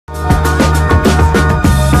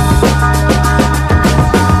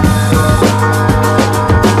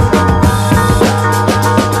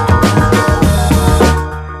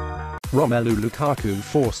Romelu Lukaku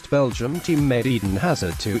forced Belgium teammate Eden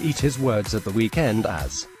Hazard to eat his words at the weekend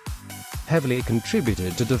as heavily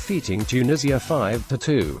contributed to defeating Tunisia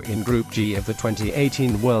 5-2 in Group G of the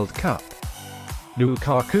 2018 World Cup.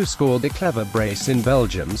 Lukaku scored a clever brace in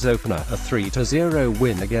Belgium's opener, a 3-0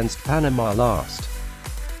 win against Panama last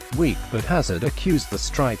week, but Hazard accused the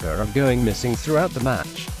striker of going missing throughout the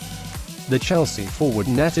match. The Chelsea forward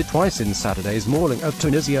netted twice in Saturday's mauling of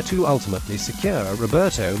Tunisia to ultimately secure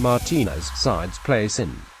Roberto Martinez's side's place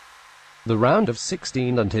in the round of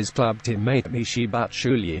 16, and his club teammate Michy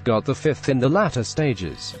Batshuayi got the fifth in the latter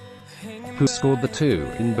stages, who scored the two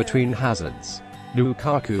in between Hazard's.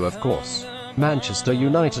 Lukaku, of course. Manchester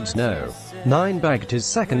United's No. 9 bagged his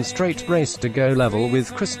second straight brace to go level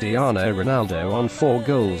with Cristiano Ronaldo on 4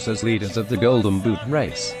 goals as leaders of the Golden Boot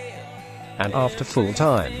race. And after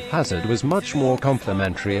full-time, Hazard was much more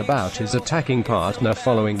complimentary about his attacking partner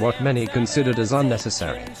following what many considered as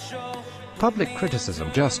unnecessary public criticism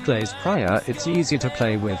just days prior. "It's easy to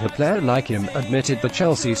play with a player like him," admitted the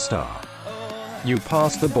Chelsea star. "You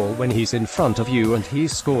pass the ball when he's in front of you and he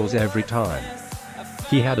scores every time.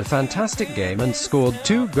 He had a fantastic game and scored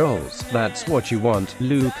 2 goals. That's what you want."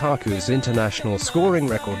 Lukaku's international scoring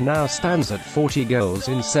record now stands at 40 goals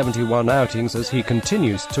in 71 outings as he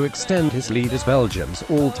continues to extend his lead as Belgium's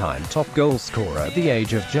all-time top goalscorer at the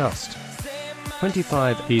age of just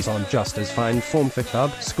 25. He's on just as fine form for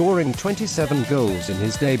club, scoring 27 goals in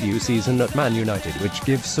his debut season at Man United, which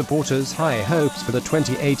gives supporters high hopes for the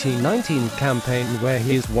 2018-19 campaign, where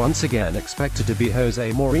he is once again expected to be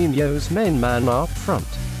Jose Mourinho's main man up front.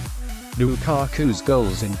 Lukaku's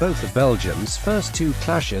goals in both of Belgium's first 2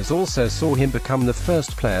 clashes also saw him become the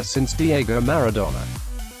first player since Diego Maradona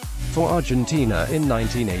for Argentina in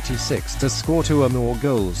 1986 to score 2 or more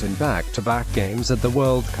goals in back-to-back games at the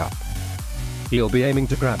World Cup. He'll be aiming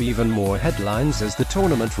to grab even more headlines as the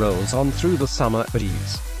tournament rolls on through the summer, but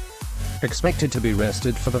he's expected to be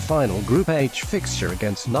rested for the final Group H fixture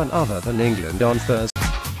against none other than England on Thursday.